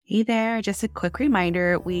Hey there, just a quick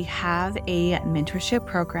reminder, we have a mentorship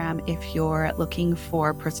program if you're looking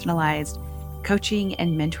for personalized coaching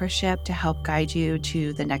and mentorship to help guide you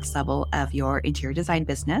to the next level of your interior design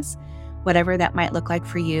business, whatever that might look like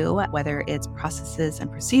for you, whether it's processes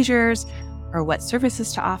and procedures or what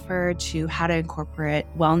services to offer to how to incorporate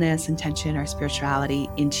wellness, intention, or spirituality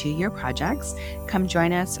into your projects. Come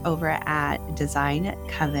join us over at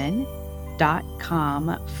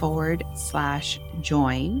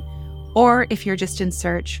designcoven.com/join. Or if you're just in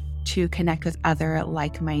search to connect with other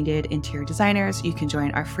like-minded interior designers, you can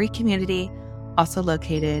join our free community, also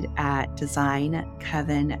located at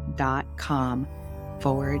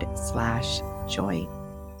designcoven.com/join.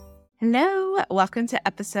 Hello, welcome to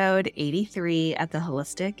episode 83 of the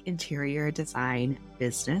Holistic Interior Design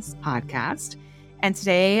Business Podcast. And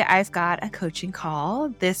today I've got a coaching call.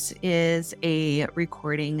 This is a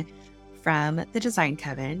recording from the Design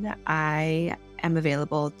Coven. I am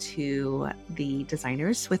available to the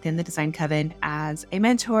designers within the Design Coven as a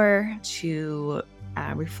mentor to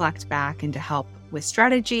reflect back and to help with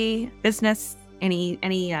strategy, business,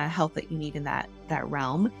 any help that you need in that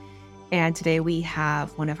realm. And today we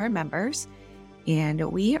have one of our members, and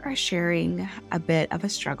we are sharing a bit of a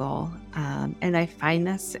struggle. And I find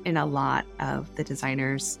this in a lot of the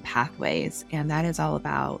designers' pathways. And that is all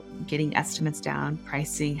about getting estimates down,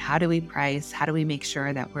 pricing. How do we price? How do we make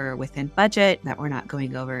sure that we're within budget, that we're not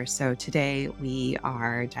going over? So today we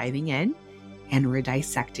are diving in and we're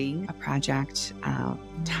dissecting a project,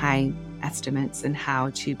 time estimates, and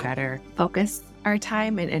how to better focus our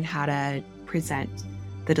time and how to present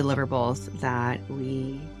the deliverables that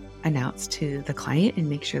we announce to the client and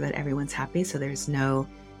make sure that everyone's happy so there's no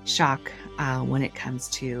shock when it comes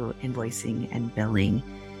to invoicing and billing.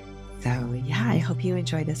 So yeah, I hope you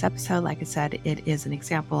enjoy this episode. Like I said, it is an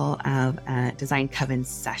example of a Design Coven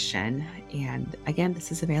session. And again,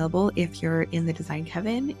 this is available if you're in the Design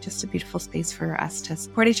Coven. Just a beautiful space for us to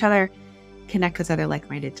support each other, connect with other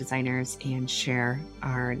like-minded designers, and share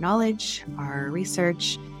our knowledge, our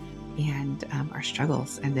research, and our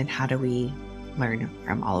struggles. And then how do we learn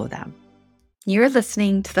from all of them? You're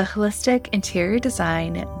listening to the Holistic Interior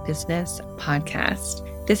Design Business Podcast.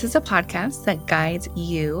 This is a podcast that guides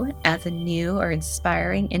you as a new or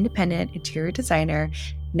inspiring independent interior designer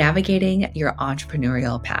navigating your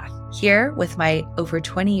entrepreneurial path. Here, with my over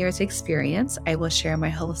 20 years experience, I will share my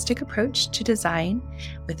holistic approach to design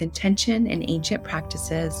with intention and ancient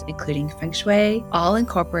practices, including feng shui, all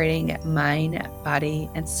incorporating mind, body,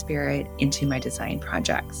 and spirit into my design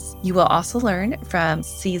projects. You will also learn from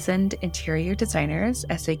seasoned interior designers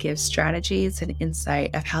as they give strategies and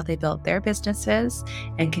insight of how they built their businesses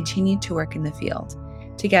and continue to work in the field.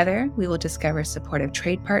 Together, we will discover supportive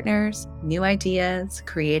trade partners, new ideas,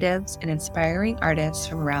 creatives, and inspiring artists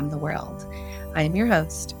from around the world. I am your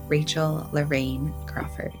host, Rachel Lorraine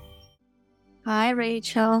Crawford. Hi,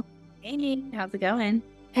 Rachel. Hey, how's it going?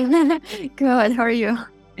 Good. How are you?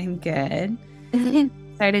 I'm good.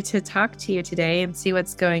 Excited to talk to you today and see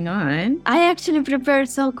what's going on. I actually prepared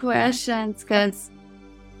some questions because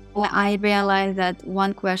I realized that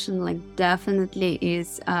one question definitely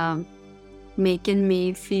is making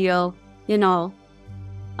me feel,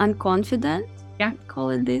 unconfident. Yeah. Call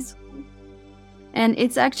it this. And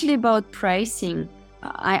it's actually about pricing.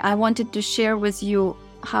 I wanted to share with you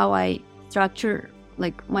how I structure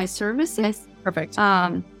my services. Perfect.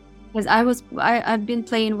 Because I've been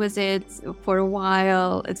playing with it for a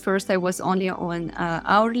while. At first I was only on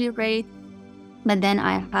hourly rate, but then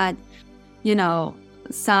I had,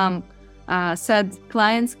 some sad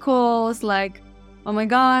clients calls oh my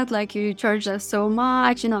God, you charge us so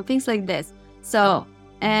much, things like this. So,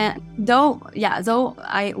 though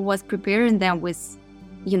I was preparing them with,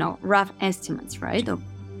 rough estimates, right, of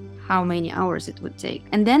how many hours it would take.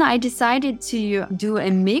 And then I decided to do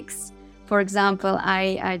a mix. For example,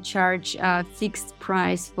 I charge a fixed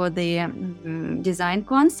price for the design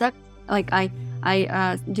concept. I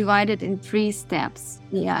divided in 3 steps.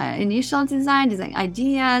 Initial design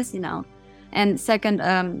ideas, And second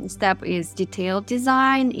step is detailed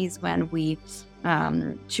design, is when we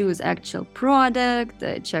choose actual product,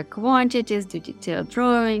 check quantities, do detailed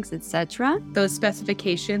drawings, etc. Those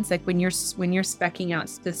specifications, when you're speccing out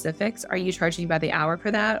specifics, are you charging by the hour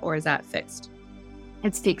for that, or is that fixed?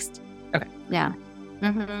 It's fixed. Okay. Yeah.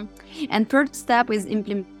 Mm-hmm. And third step is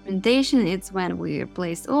implementation. It's when we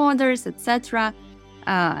place orders, etc.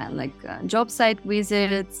 Job site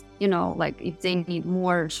visits, if they need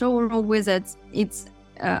more showroom visits, it's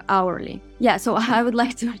hourly. Yeah, so I would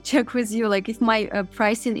like to check with you, if my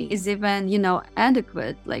pricing is even,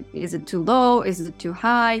 adequate. Is it too low? Is it too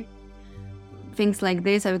high? Things like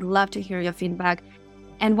this. I would love to hear your feedback.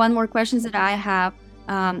 And one more question that I have,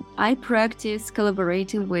 I practice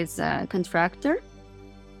collaborating with a contractor.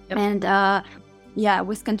 Yep. And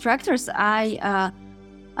with contractors, I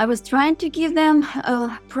was trying to give them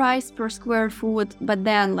a price per square foot, but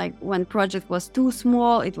then like when project was too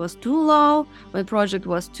small, it was too low. When project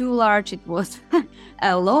was too large, it was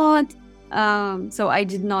a lot. So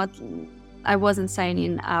I wasn't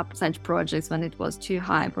signing up such projects when it was too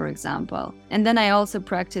high, for example. And then I also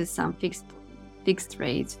practiced some fixed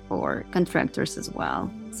rates for contractors as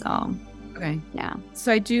well. So okay. Yeah.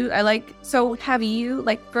 So so have you,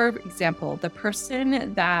 like, for example, the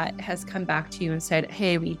person that has come back to you and said,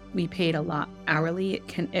 hey, we paid a lot hourly,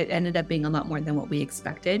 it ended up being a lot more than what we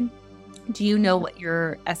expected. Do you know what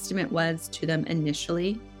your estimate was to them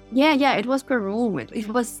initially? Yeah, it was per room. It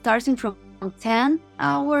was starting from 10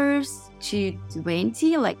 hours to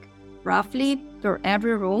 20, like roughly per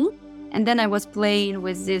every room. And then I was playing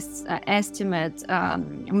with this estimate,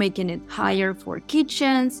 making it higher for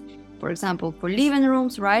kitchens, for example, for living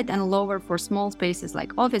rooms, right? And lower for small spaces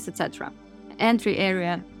like office, etc. Entry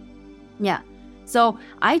area. Yeah. So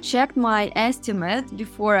I checked my estimate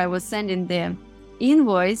before I was sending the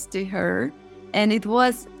invoice to her. And it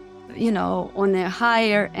was, on the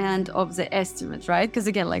higher end of the estimate, right? Because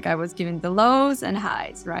again, like I was giving the lows and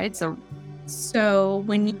highs, right? So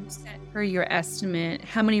when you sent her your estimate,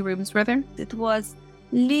 how many rooms were there? It was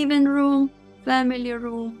living room, family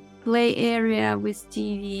room, play area with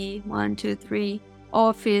TV, 1, 2, 3,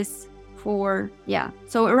 office, 4. Yeah.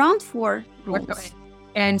 So around 4 rooms. Okay.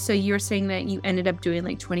 And so you're saying that you ended up doing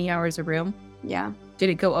like 20 hours a room? Yeah. Did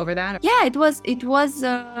it go over that? Yeah, it was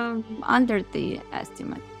under the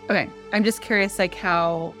estimate. Okay. I'm just curious, like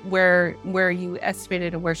where you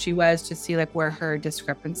estimated and where she was, to see like where her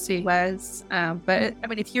discrepancy was. But I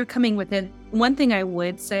mean, if you're coming within, one thing I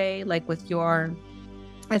would say, like with your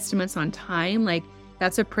estimates on time, like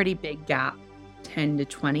that's a pretty big gap, 10 to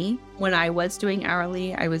 20. When I was doing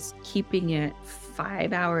hourly, I was keeping it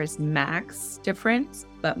 5 hours max difference,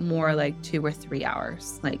 but more like 2 or 3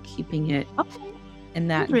 hours, like keeping it in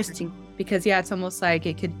that. Interesting. Because yeah, it's almost like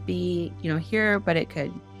it could be, here, but it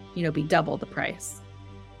could, be double the price.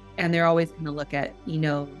 And they're always going to look at,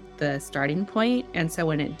 the starting point. And so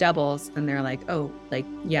when it doubles, then they're like, oh, like,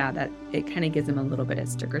 yeah, that it kind of gives them a little bit of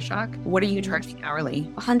sticker shock. What are you charging hourly?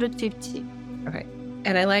 150. Okay.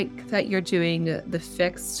 And I like that you're doing the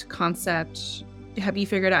fixed concept. Have you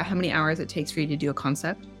figured out how many hours it takes for you to do a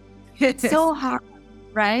concept? So hard,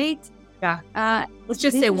 right? Yeah. Let's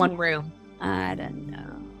just say one room. I don't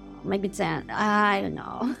know. Maybe 10. I don't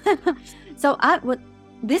know. So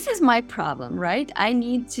this is my problem, right? I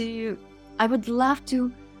would love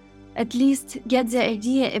to at least get the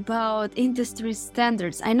idea about industry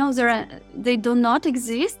standards. I know they do not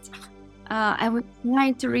exist. I was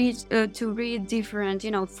trying to read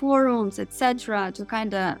different, forums, etc., to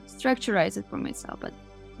kind of structurize it for myself, but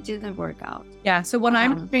it didn't work out. Yeah. So what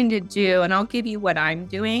I'm trying to do, and I'll give you what I'm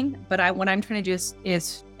doing, but what I'm trying to do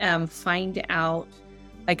is find out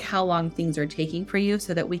like how long things are taking for you,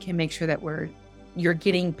 so that we can make sure that you're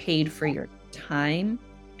getting paid for your time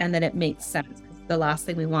and that it makes sense. The last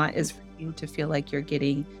thing we want is for you to feel like you're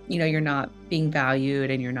getting, you're not being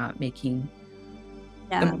valued and you're not making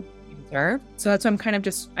the money you deserve. So that's why I'm kind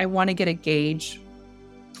of I want to get a gauge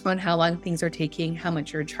on how long things are taking, how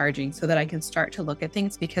much you're charging, so that I can start to look at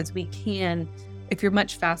things, because we can, if you're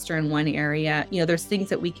much faster in one area, there's things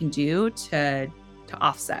that we can do to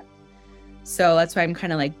offset. So that's why I'm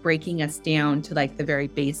kind of like breaking us down to like the very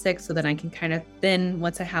basics, so that I can kind of, then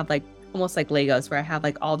once I have like almost like Legos, where I have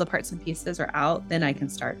like all the parts and pieces are out, then I can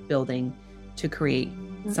start building to create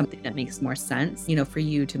something that makes more sense, for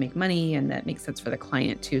you to make money, and that makes sense for the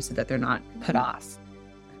client too, so that they're not put off.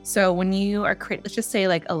 So when you are creating, let's just say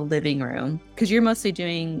like a living room, because you're mostly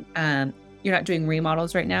doing, you're not doing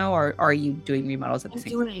remodels right now, or are you doing remodels at the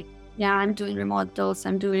same time? Yeah, I'm doing remodels.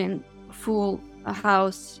 I'm doing full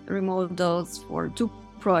house remodels for 2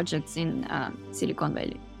 projects in Silicon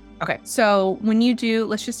Valley. Okay. So when you do,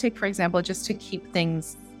 let's just take, for example, just to keep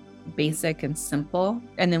things basic and simple,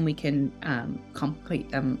 and then we can complicate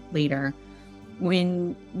them later.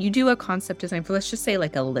 When you do a concept design for, let's just say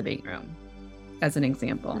like a living room, as an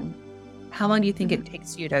example, how long do you think it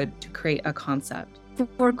takes you to create a concept?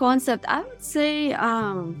 For concept, I would say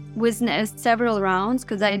with several rounds,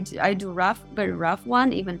 because I do very rough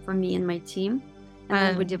one, even for me and my team, and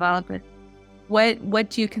then we develop it. What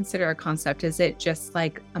do you consider a concept? Is it just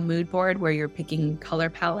like a mood board where you're picking color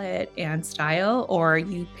palette and style, or are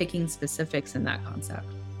you picking specifics in that concept?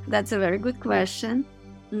 That's a very good question.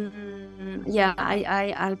 Yeah,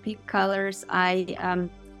 I pick colors. I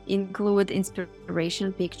include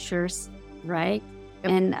inspiration pictures, right?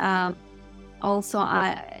 Yep. And also,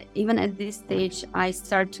 even at this stage, I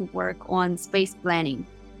start to work on space planning.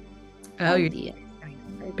 Oh, you're idea. at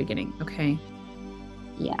the very beginning. Okay.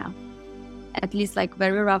 Yeah, at least like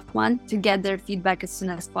very rough one to get their feedback as soon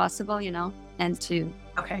as possible, and to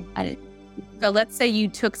Okay. I, So let's say you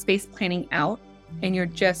took space planning out and you're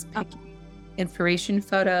just picking inspiration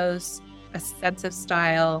photos, a sense of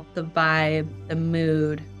style, the vibe, the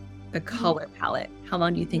mood, the color palette. How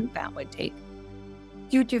long do you think that would take?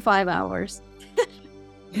 2 to 5 hours.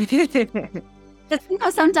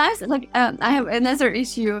 Sometimes like I have another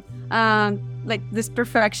issue, like this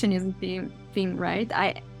perfectionism thing, right?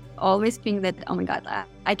 I always think that, oh my God,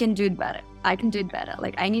 I can do it better.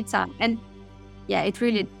 Like I need time. And yeah, it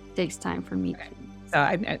really takes time for me.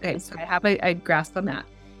 Okay. So I have a grasp on that.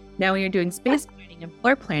 Now, when you're doing space planning and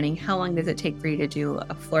floor planning, how long does it take for you to do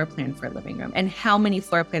a floor plan for a living room? And how many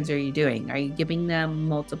floor plans are you doing? Are you giving them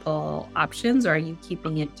multiple options, or are you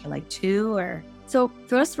keeping it to like 2 or? So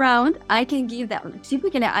first round, I can give them,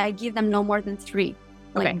 typically I give them no more than 3,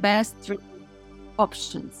 like best 3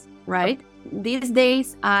 options, right? These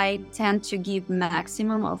days, I tend to give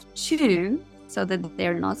maximum of 2 so that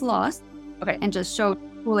they're not lost. Okay. And just show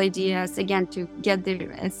cool ideas, again, to get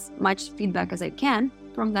as much feedback as I can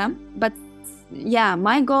from them. But yeah,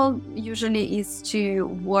 my goal usually is to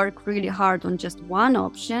work really hard on just one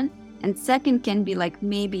option. And second can be like,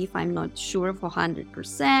 maybe if I'm not sure for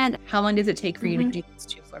 100%. How long does it take for you to do these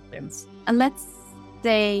 2 floor plans? And let's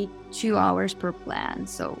say 2 hours per plan.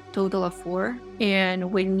 So total of 4.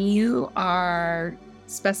 And when you are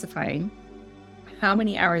specifying, how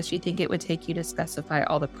many hours do you think it would take you to specify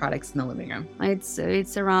all the products in the living room?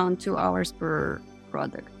 It's around 2 hours per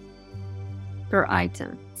product, per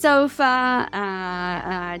item. Sofa,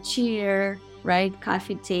 chair, right?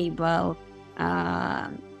 Coffee table,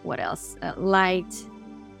 what else? Light,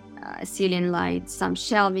 ceiling light, some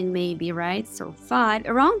shelving maybe, right? So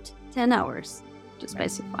around 10 hours to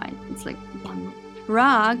specify. It's like one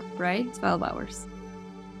rug, right? 12 hours.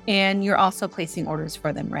 And you're also placing orders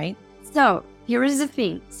for them, right? So here is the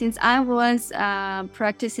thing. Since I was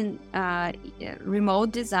practicing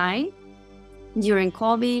remote design during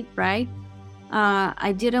COVID, right?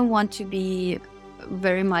 I didn't want to be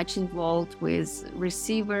very much involved with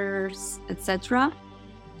receivers, etc.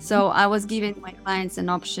 So I was giving my clients an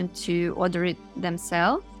option to order it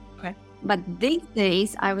themselves. Okay. But these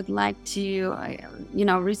days, I would like to,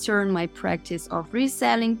 return my practice of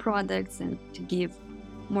reselling products and to give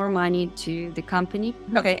more money to the company.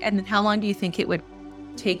 Okay. And then how long do you think it would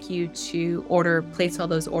take you to place all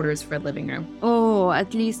those orders for a living room? Oh,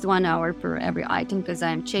 at least 1 hour per every item because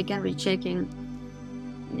I'm checking, rechecking.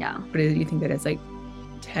 Yeah. What do you think that is, like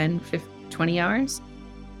 10, 15, 20 hours?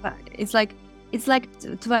 It's like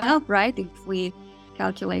 12, right? If we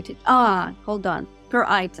calculate it. Hold on. Per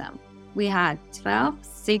item, we had 12,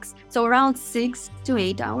 6. So around 6 to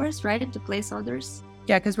 8 hours, right? To place orders.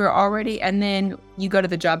 Yeah, because we're already, and then you go to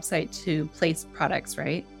the job site to place products,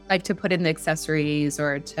 right? Like to put in the accessories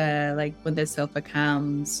or to, like, when the sofa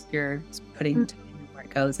comes, you're putting where it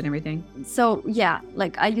goes and everything. So yeah,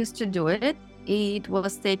 like I used to do it. It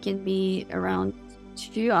was taking me around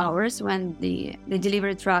 2 hours when the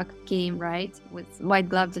delivery truck came, right, with white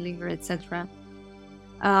glove delivery, etc.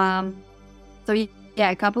 So yeah,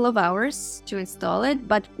 a couple of hours to install it.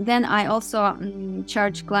 But then I also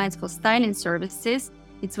charge clients for styling services.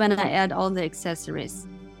 It's when I add all the accessories.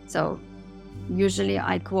 So usually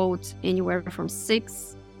I quote anywhere from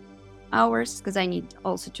 6 hours because I need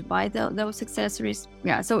also to buy those accessories.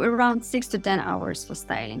 Yeah, so around 6 to 10 hours for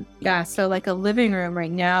styling. Yeah, so like a living room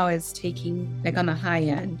right now is taking, like on the high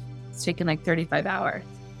end, it's taking like 35 hours.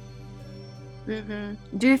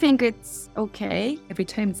 Do you think it's okay? If you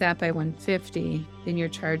times that by 150, then you're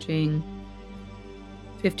charging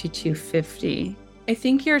 $52.50. I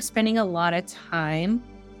think you're spending a lot of time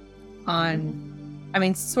on,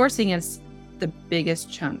 sourcing is the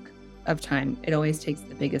biggest chunk of time. It always takes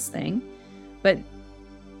the biggest thing. But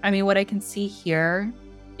what I can see here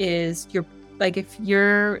is if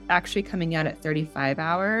you're actually coming out at 35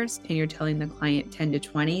 hours and you're telling the client 10 to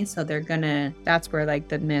 20, so that's where like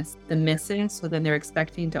the miss is. So then they're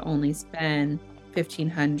expecting to only spend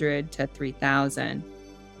 $1,500 to $3,000.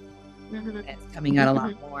 It's coming out a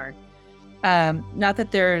lot more. Not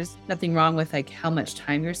that there's nothing wrong with like how much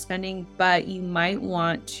time you're spending, but you might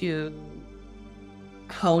want to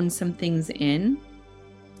hone some things in.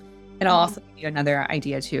 And I'll also give you another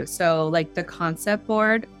idea too. So like the concept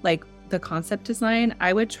board, like the concept design,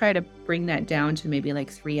 I would try to bring that down to maybe like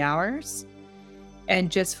 3 hours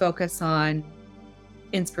and just focus on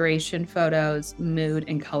inspiration photos, mood,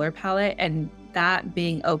 and color palette, and that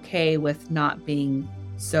being okay with not being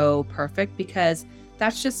so perfect, because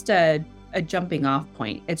that's just a jumping off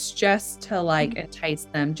point. It's just to like entice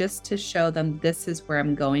them, just to show them this is where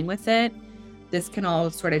I'm going with it. This can all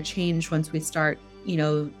sort of change once we start,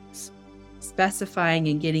 specifying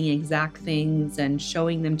and getting exact things and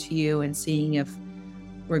showing them to you and seeing if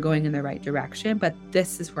we're going in the right direction. But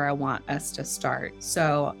this is where I want us to start.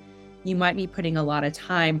 So you might be putting a lot of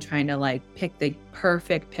time trying to like pick the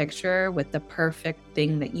perfect picture with the perfect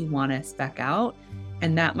thing that you want to spec out.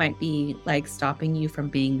 And that might be like stopping you from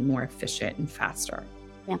being more efficient and faster.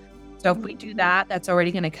 Yeah. So if we do that, that's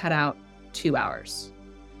already going to cut out 2 hours.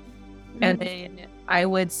 And then I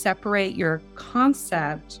would separate your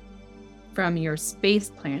concept from your space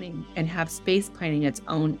planning and have space planning its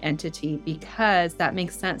own entity, because that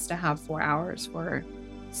makes sense to have 4 hours for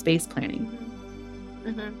space planning.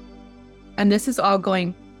 And this is all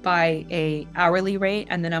going by a hourly rate.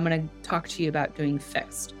 And then I'm going to talk to you about doing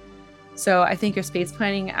fixed. So I think your space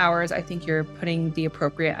planning hours, I think you're putting the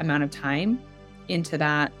appropriate amount of time into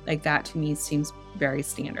that. Like that to me seems very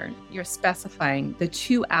standard. You're specifying the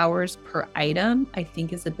 2 hours per item, I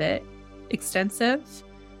think is a bit extensive.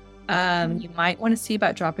 You might want to see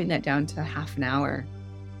about dropping that down to half an hour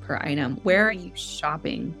per item. Where are you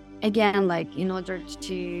shopping? Again, like in order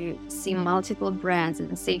to see multiple brands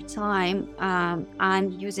and save time,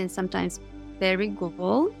 I'm using sometimes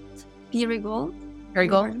Perigold. Perigold,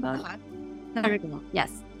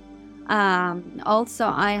 yes. Also,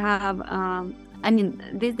 I have,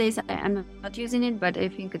 these days I'm not using it, but I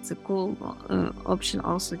think it's a cool option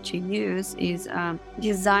also to use is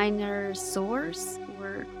Designer Source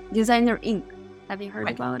or Designer Inc. Have you heard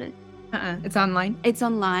about it? It's online? It's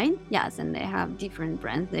online, yes, and they have different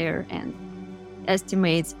brands there and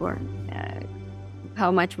estimates for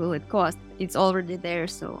how much will it cost. It's already there,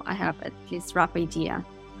 so I have at least rough idea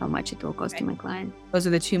how much it will cost to my client. Those are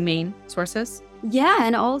the two main sources? Yeah,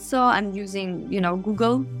 and also I'm using,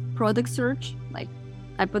 Google product search. Like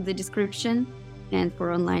I put the description, and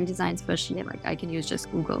for online design especially, like I can use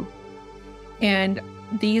just Google. And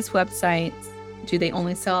these websites, do they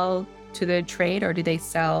only sell to the trade or do they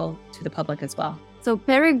sell to the public as well? So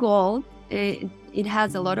Perigold, it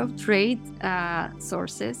has a lot of trade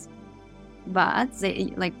sources, but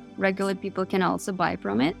they, like regular people can also buy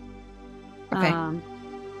from it. Okay.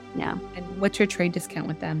 Yeah. And what's your trade discount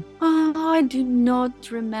with them? I do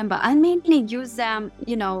not remember. I mainly use them,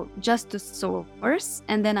 just to source,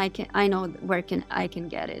 and then I know where I can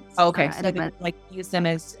get it. Oh, okay. So they, like use them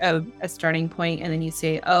as a starting point, and then you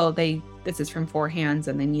say, oh, this is from Four Hands,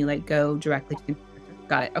 and then you like go directly to.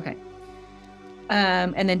 Got it. Okay.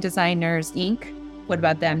 And then Designers Inc. What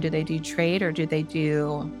about them? Do they do trade or do they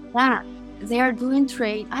do? Yeah, they are doing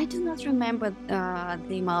trade. I do not remember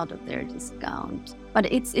the amount of their discount, but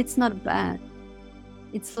it's not bad.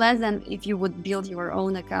 It's less than if you would build your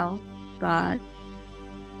own account, but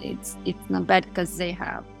it's not bad because they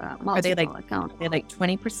have multiple accounts. Are they like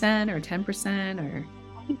 20% or 10% or?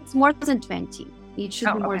 I think it's more than 20. It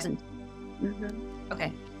should be more than. Mm-hmm.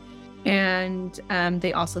 Okay. And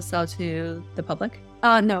they also sell to the public?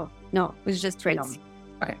 No, it's just trades.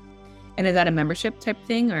 Okay. And is that a membership type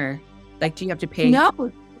thing, or like do you have to pay?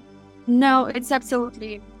 No, it's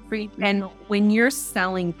absolutely free. And when you're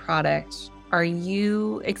selling product, are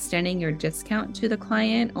you extending your discount to the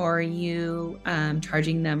client, or are you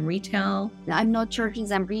charging them retail? I'm not charging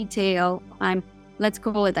them retail. Let's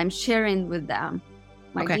call it, I'm sharing with them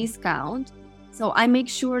my discount. So I make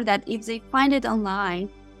sure that if they find it online,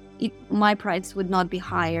 my price would not be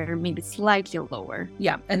higher, maybe slightly lower.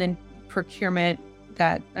 Yeah. And then procurement,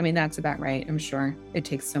 that's about right. I'm sure it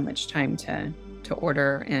takes so much time to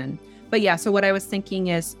order. But yeah, so what I was thinking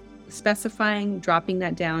is specifying, dropping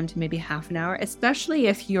that down to maybe half an hour, especially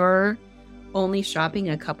if you're only shopping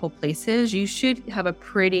a couple places, you should have a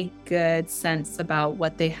pretty good sense about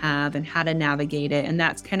what they have and how to navigate it. And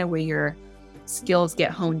that's kind of where your skills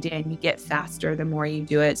get honed in. You get faster the more you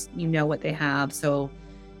do it. You know what they have. So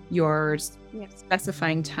you're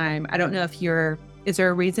specifying time. I don't know is there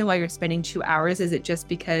a reason why you're spending 2 hours? Is it just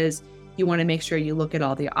because you want to make sure you look at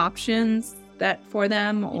all the options for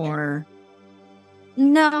them, or?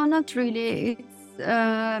 No, not really.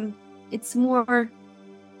 It's more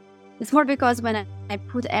because when I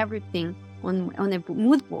put everything on a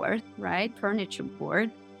mood board, right, furniture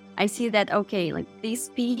board, I see that like this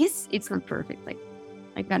piece, it's not perfect. Like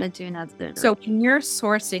I gotta do another. So when you're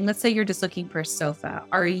sourcing, let's say you're just looking for a sofa,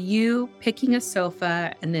 are you picking a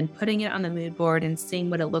sofa and then putting it on the mood board and seeing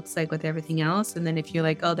what it looks like with everything else? And then if you're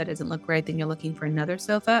like, oh, that doesn't look right, then you're looking for another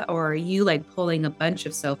sofa? Or are you like pulling a bunch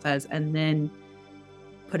of sofas and then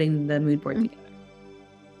putting the mood board together?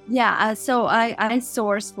 Yeah, so I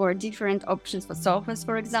source for different options for sofas,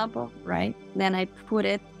 for example, right? Then I put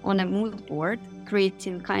it on a mood board,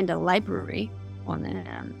 creating kind of library on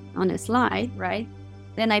a slide, right?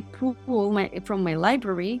 Then I pull from my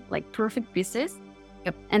library like perfect pieces.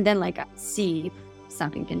 Yep. And then like I see if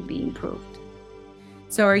something can be improved.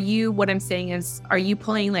 So what I'm saying is, are you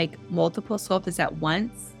pulling like multiple sofas at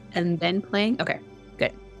once and then playing? Okay,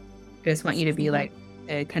 good. I just want you to be like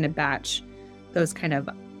kind of batch those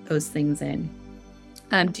things in.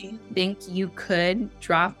 Do you think you could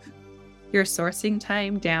drop your sourcing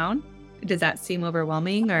time down? Does that seem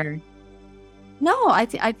overwhelming or? No, I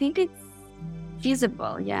think it's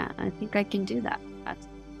feasible. Yeah, I think I can do that.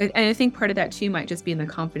 And I think part of that too might just be in the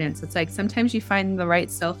confidence. It's like sometimes you find the right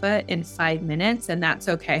sofa in 5 minutes and that's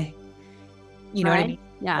okay. You know what I mean?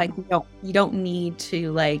 Yeah. Like you don't need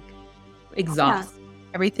to like exhaust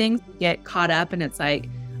everything, get caught up and it's like,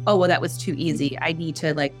 oh, well, that was too easy. I need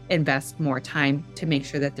to like invest more time to make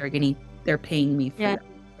sure that they're paying me for it,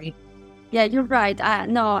 right? Yeah, you're right.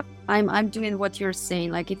 No, I'm doing what you're saying.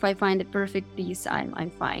 Like if I find a perfect piece, I'm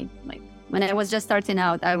fine. Like when I was just starting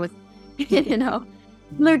out, I was,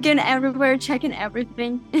 looking everywhere, checking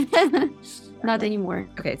everything. Not anymore.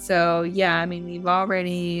 Okay, so yeah, I mean, we've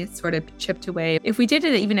already sort of chipped away. If we did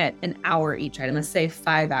it even at an hour each item, let's say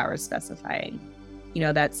 5 hours specifying,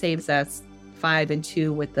 that saves us 5 and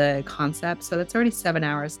 2 with the concept. So that's already 7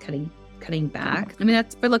 hours cutting back. I mean,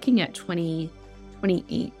 we're looking at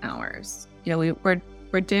 28 hours.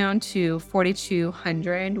 We're down to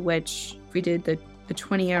 4,200, which if we did the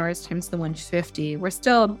 20 hours times the 150, we're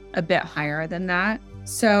still a bit higher than that.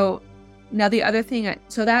 So now the other thing,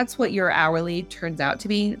 so that's what your hourly turns out to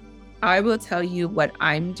be. I will tell you what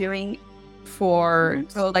I'm doing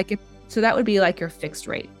so that would be like your fixed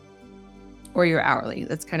rate or your hourly.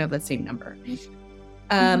 That's kind of the same number.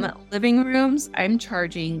 Living rooms, I'm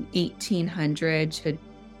charging $1,800 to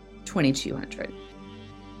 $2,200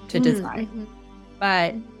 to design,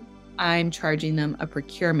 but I'm charging them a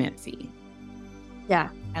procurement fee. Yeah.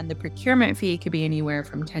 And the procurement fee could be anywhere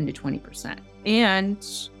from 10 to 20%. And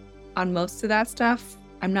on most of that stuff,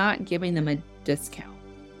 I'm not giving them a discount.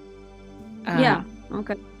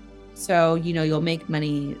 Okay. So, you'll make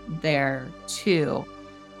money there too.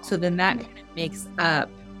 So then that kind of makes up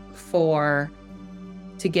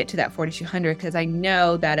to get to that 4,200, because I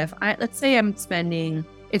know that if let's say I'm spending,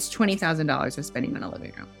 it's $20,000 of spending on a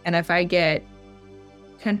living room. And if I get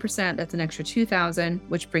 10%, that's an extra $2,000,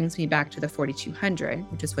 which brings me back to the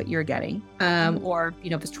 4,200, which is what you're getting. Or,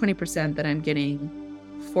 if it's 20%, then I'm getting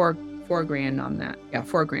 $4,000 on that. Yeah,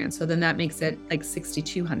 $4,000. So then that makes it like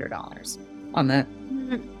 $6,200 on the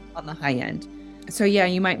high end. So yeah,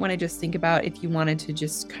 you might want to just think about if you wanted to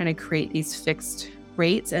just kind of create these fixed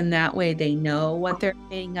rates, and that way they know what they're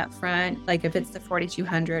paying up front. Like if it's the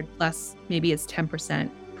 4,200 plus maybe it's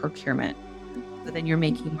 10% procurement. So then you're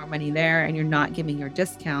making more money there and you're not giving your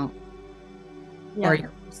discount. Or you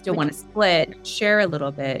still want to split, share a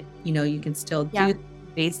little bit, you can still do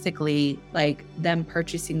basically like them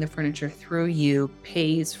purchasing the furniture through you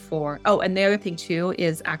pays for. Oh, and the other thing too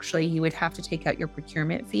is actually you would have to take out your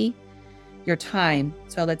procurement fee, your time.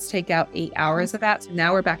 So let's take out 8 hours of that. So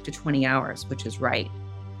now we're back to 20 hours, which is right.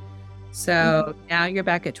 So now you're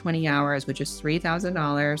back at 20 hours, which is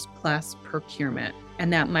 $3,000 plus procurement.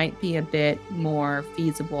 And that might be a bit more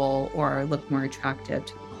feasible or look more attractive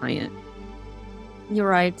to the client. You're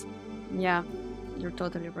right. Yeah, you're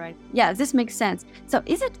totally right. Yeah, this makes sense. So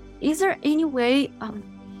is there any way,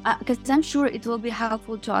 because I'm sure it will be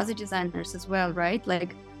helpful to other designers as well, right?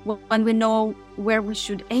 Like when we know where we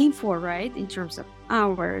should aim for, right? In terms of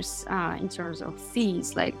hours, in terms of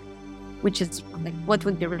fees, like which is like what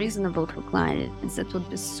would be reasonable for clients, that would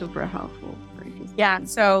be super helpful. Yeah.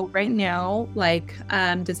 So right now, like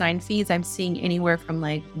design fees, I'm seeing anywhere from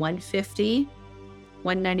like $150,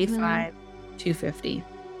 $195, $250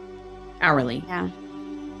 hourly. Yeah.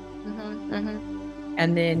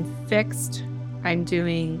 And then fixed, I'm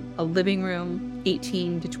doing a living room,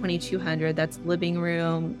 $1,800 to $2,200. That's living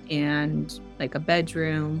room and like a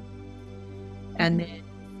bedroom. And then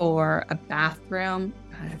for a bathroom,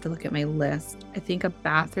 I have to look at my list. I think a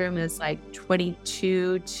bathroom is like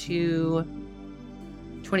 $2,200 to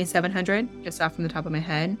 $2,700, just off from the top of my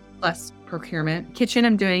head, plus procurement. Kitchen,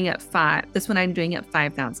 I'm doing at $5,000. This one I'm doing at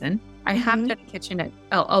 $5,000. I have done a kitchen at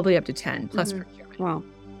all the way up to $10,000 plus procurement. Wow.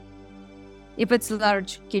 If it's a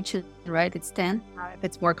large kitchen, right, it's 10. If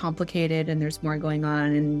it's more complicated and there's more going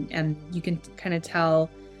on, and you can kind of tell,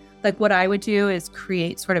 like what I would do is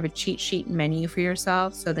create sort of a cheat sheet menu for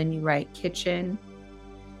yourself. So then you write kitchen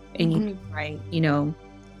and you write,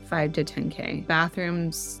 5 to 10K.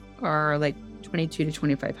 Bathrooms are like 22 to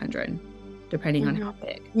 2,500, depending on how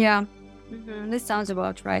big. Yeah. This sounds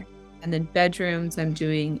about right. And then bedrooms, I'm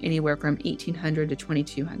doing anywhere from 1,800 to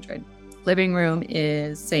 2,200. Living room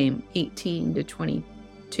is same, 18 to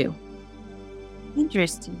 22.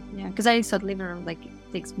 Interesting. Yeah, because I thought living room like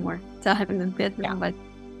takes more time than bedroom, but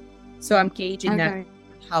so I'm gauging that okay.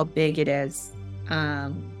 how big it is.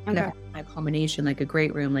 And if Okay. a combination like a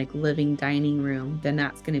great room, like living dining room, then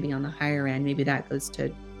that's going to be on the higher end. Maybe that goes to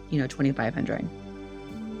 2,500.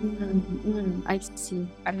 I see.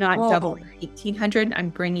 I'm not Well, doubling 1,800. I'm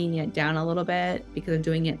bringing it down a little bit because I'm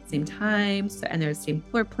doing it at the same time. So, and there's the same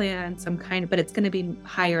floor plan, but it's going to be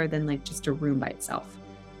higher than like just a room by itself.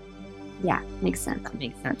 yeah, makes sense. That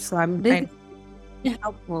makes sense. So I'm This is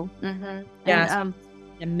helpful. Yeah, And,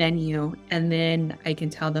 a menu, and then I can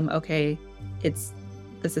tell them, okay, this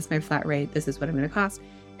is my flat rate. This is what I'm going to cost.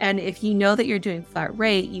 And if you know that you're doing flat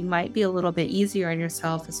rate, you might be a little bit easier on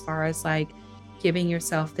yourself as far as like giving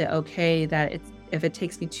yourself the okay that if it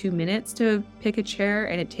takes me 2 minutes to pick a chair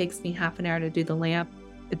and it takes me half an hour to do the lamp,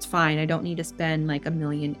 it's fine. I don't need to spend like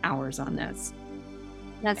 1,000,000 hours on this.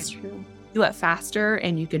 that's true. Do it faster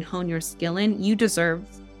and you can hone your skill in. You deserve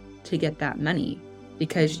to get that money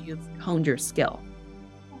because you've honed your skill.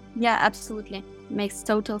 Yeah, absolutely. Makes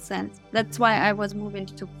total sense. That's why I was moving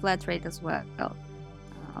to flat rate as well.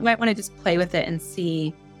 You might want to just play with it and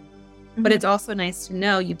see. But it's also nice to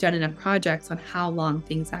know you've done enough projects on how long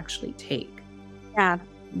things actually take. Yeah,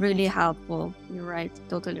 really helpful. You're right.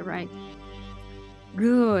 Totally right.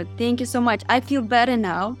 Good. Thank you so much. I feel better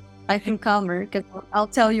now. I feel calmer because I'll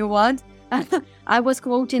tell you what. I was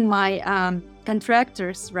quoting my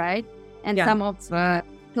contractors, right? And Yeah. some of the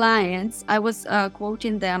clients, I was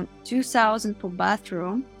quoting them 2,000 for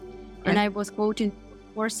bathroom, and Right. I was quoting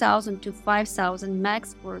 4,000 to 5,000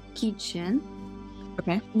 max for kitchen.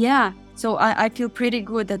 Okay. Yeah, so I feel pretty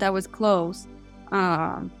good that I was close.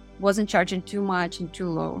 Wasn't charging too much and too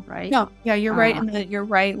low, right? No, yeah, you're right.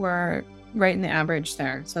 We're right in the average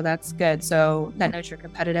there. So that's good. So that knows you're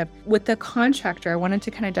competitive. With the contractor, I wanted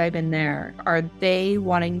to kind of dive in there. Are they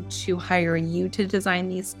wanting to hire you to design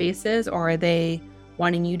these spaces, or are they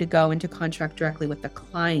wanting you to go into contract directly with the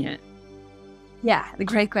client? Yeah, the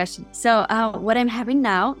great question. So what I'm having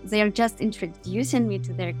now, they are just introducing me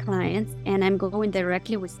to their clients, and I'm going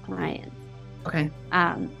directly with clients. Okay.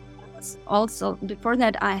 Also, before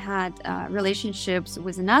that, I had relationships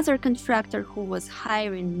with another contractor who was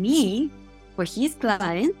hiring me for his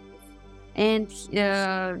client, and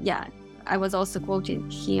I was also quoting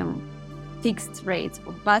him fixed rates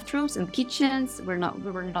for bathrooms and kitchens. We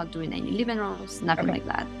were not doing any living rooms, nothing Okay. like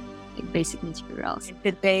that. Like basic materials.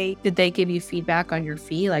 Did they give you feedback on your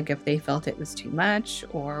fee, like if they felt it was too much,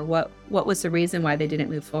 or what was the reason why they didn't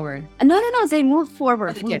move forward? No, they moved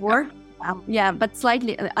forward. They We did. worked, but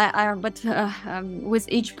slightly. With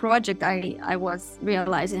each project, I was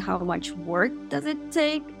realizing how much work does it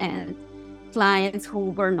take, and clients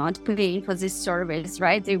who were not paying for this service,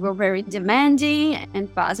 right? They were very demanding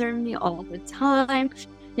and bothering me all the time.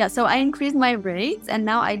 Yeah, so I increased my rates, and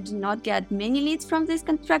now I do not get many leads from this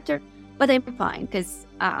contractor, but I'm fine because,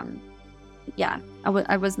 I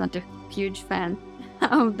was not a huge fan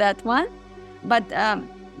of that one. But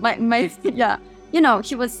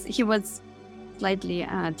he was slightly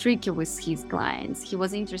tricky with his clients. He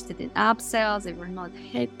was interested in upsells. They were not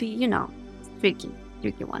happy.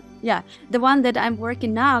 Tricky one. Yeah, the one that I'm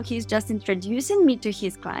working now, he's just introducing me to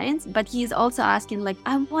his clients, but he's also asking like,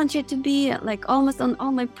 I want you to be like almost on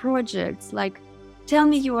all my projects. Like, tell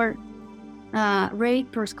me your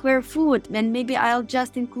rate per square foot, and maybe I'll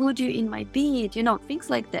just include you in my bid. Things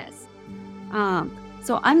like this.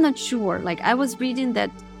 So I'm not sure. Like, I was reading that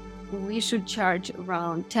we should charge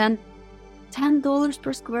around $10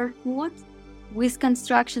 per square foot. With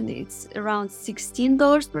construction, it's around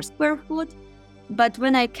 $16 per square foot. But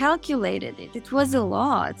when I calculated it, it was a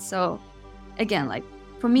lot. So again, like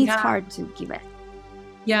for me, it's hard to give it.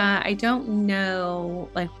 Yeah, I don't know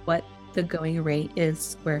like what the going rate is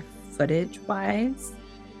square footage wise,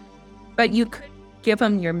 but you could give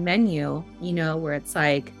them your menu, where it's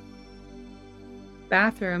like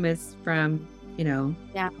bathroom is from,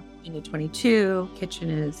 22, kitchen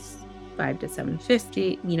is $5 to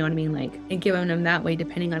 $750, you know what I mean? Like, and giving them that way,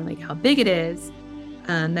 depending on like how big it is,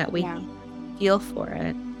 that way you feel for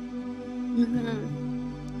it.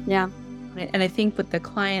 Yeah. And I think with the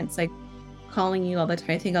clients like calling you all the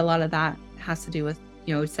time, I think a lot of that has to do with,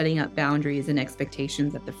 setting up boundaries and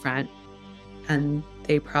expectations at the front. And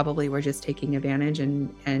they probably were just taking advantage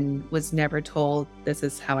and was never told this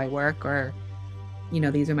is how I work, or,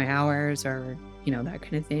 these are my hours, or, that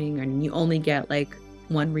kind of thing. And you only get like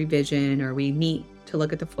one revision, or we meet to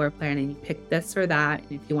look at the floor plan and you pick this or that.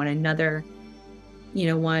 And if you want another,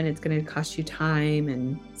 one, it's going to cost you time.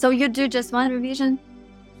 And so you do just one revision?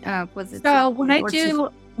 So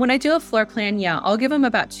when I do a floor plan, I'll give them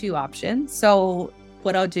about 2 options. So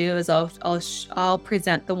what I'll do is I'll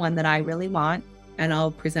present the one that I really want, and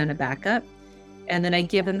I'll present a backup, and then I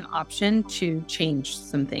give them the option to change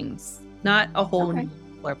some things. Not a whole new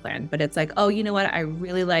floor plan, but it's like, oh, you know what? I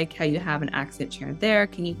really like how you have an accent chair there.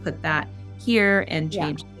 Can you put that here and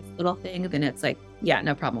change this little thing? Then it's like, yeah,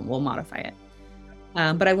 no problem. We'll modify it.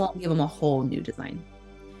 But I won't give them a whole new design.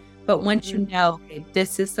 But once you know, okay,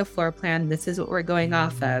 this is the floor plan, this is what we're going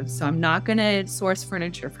off of. So I'm not going to source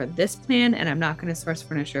furniture for this plan, and I'm not going to source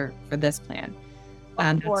furniture for this plan.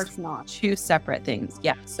 Of course not. 2 separate things.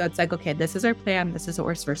 Yeah. So it's like, okay, this is our plan. This is what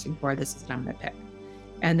we're sourcing for. This is what I'm going to pick.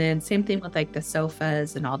 And then same thing with like the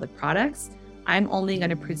sofas and all the products. I'm only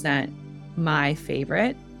going to present my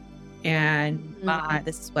favorite, and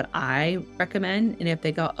this is what I recommend. And if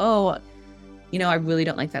they go, oh, I really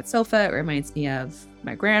don't like that sofa, it reminds me of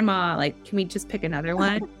my grandma, like, can we just pick another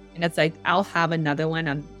one? And it's like, I'll have another one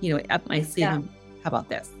on, up my sleeve. How about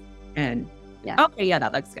this? And okay,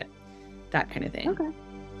 that looks good. That kind of thing. Okay.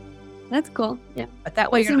 That's cool. Yeah. But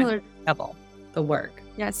that way you're not double the work.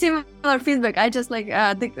 Yeah, similar feedback. I just like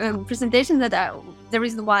the presentation the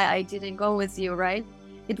reason why I didn't go with you, right?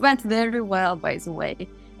 It went very well, by the way.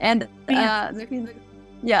 And the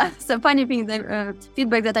feedback, so funny thing, the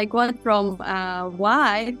feedback that I got from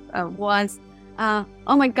wife was, oh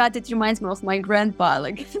my God, it reminds me of my grandpa,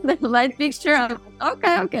 like the light fixture.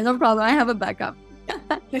 Okay, no problem. I have a backup.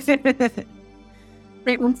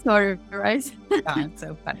 Great story, right? It's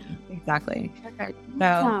so funny. Exactly. Okay.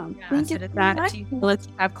 So do you feel like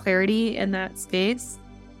you have clarity in that space?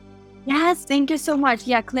 Yes, thank you so much.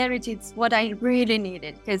 Yeah, clarity is what I really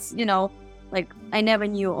needed, because like I never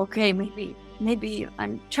knew. Okay, maybe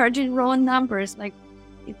I'm charging wrong numbers. Like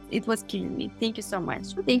it was killing me. Thank you so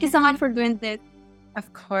much. Thank you so much for doing this.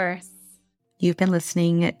 Of course. You've been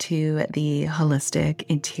listening to the Holistic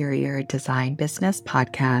Interior Design Business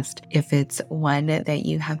podcast. If it's one that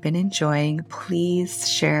you have been enjoying, please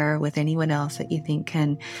share with anyone else that you think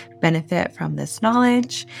can benefit from this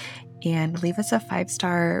knowledge, and leave us a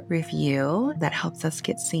 5-star review that helps us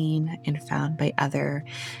get seen and found by other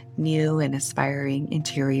new and aspiring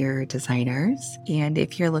interior designers. And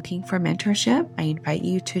if you're looking for mentorship, I invite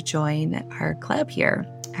you to join our club here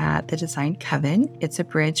at the Design Coven. It's a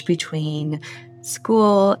bridge between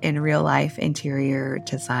school and real life interior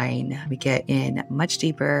design. We get in much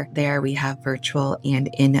deeper there. We have virtual and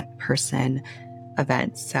in-person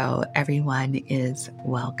events, so everyone is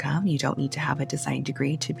welcome. You don't need to have a design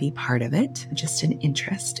degree to be part of it, just an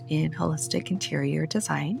interest in holistic interior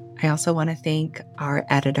design. I also want to thank our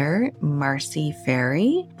editor, Marcy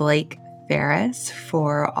Ferry, Blake Ferris,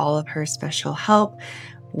 for all of her special help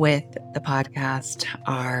with the podcast,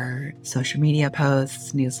 our social media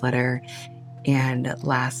posts, newsletter, and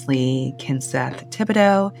lastly, Kinseth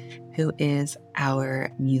Thibodeau, who is our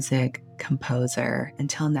music composer.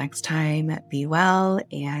 Until next time, be well,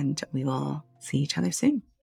 and we will see each other soon.